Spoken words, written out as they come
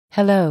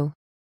Hello.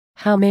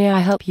 How may I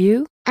help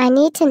you? I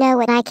need to know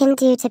what I can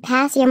do to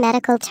pass your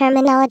medical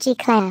terminology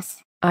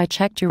class. I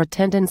checked your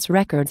attendance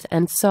records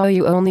and saw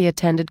you only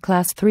attended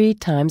class 3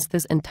 times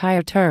this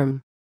entire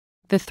term.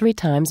 The 3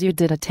 times you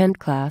did attend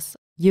class,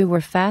 you were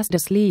fast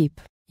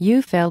asleep.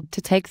 You failed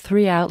to take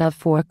 3 out of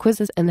 4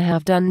 quizzes and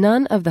have done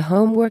none of the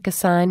homework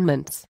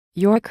assignments.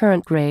 Your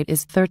current grade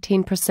is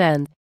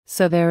 13%,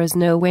 so there is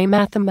no way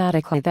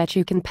mathematically that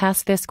you can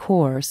pass this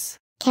course.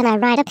 Can I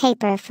write a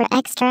paper for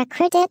extra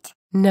credit?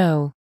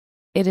 No.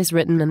 It is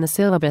written in the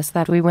syllabus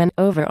that we went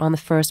over on the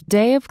first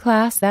day of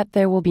class that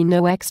there will be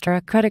no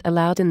extra credit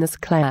allowed in this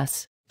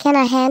class. Can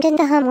I hand in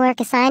the homework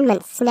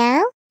assignments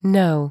now?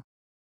 No.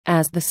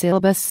 As the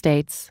syllabus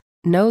states,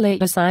 no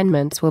late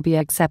assignments will be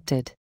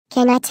accepted.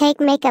 Can I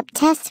take makeup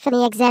tests for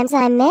the exams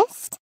I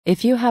missed?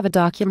 If you have a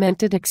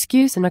documented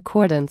excuse in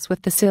accordance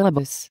with the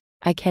syllabus,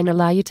 I can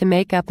allow you to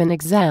make up an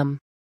exam.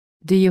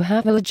 Do you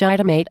have a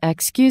legitimate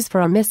excuse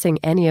for missing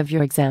any of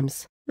your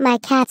exams? My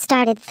cat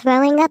started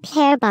throwing up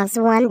hairballs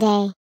one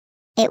day.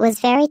 It was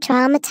very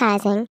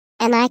traumatizing,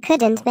 and I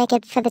couldn't make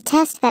it for the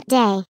test that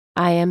day.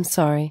 I am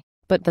sorry,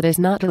 but that is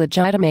not a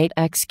legitimate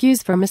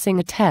excuse for missing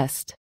a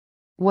test.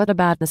 What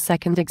about the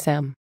second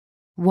exam?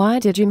 Why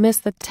did you miss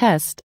the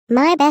test?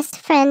 My best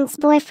friend's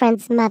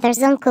boyfriend's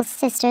mother's uncle's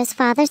sister's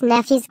father's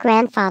nephew's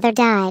grandfather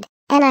died,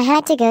 and I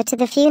had to go to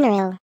the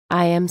funeral.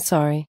 I am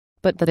sorry,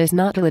 but that is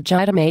not a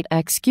legitimate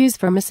excuse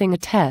for missing a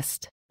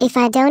test. If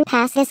I don't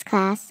pass this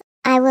class,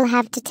 I will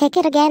have to take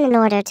it again in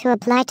order to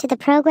apply to the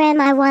program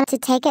I want to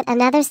take at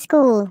another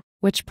school.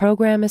 Which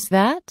program is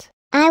that?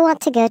 I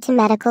want to go to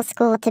medical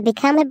school to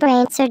become a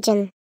brain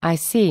surgeon. I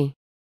see.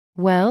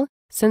 Well,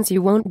 since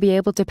you won't be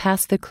able to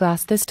pass the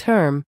class this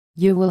term,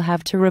 you will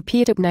have to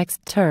repeat it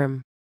next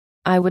term.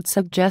 I would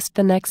suggest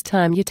the next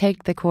time you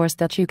take the course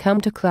that you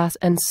come to class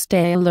and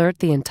stay alert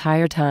the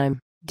entire time,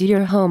 do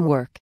your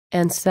homework,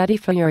 and study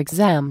for your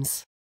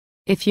exams.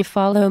 If you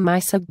follow my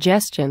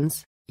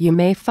suggestions, you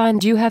may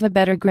find you have a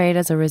better grade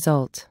as a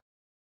result.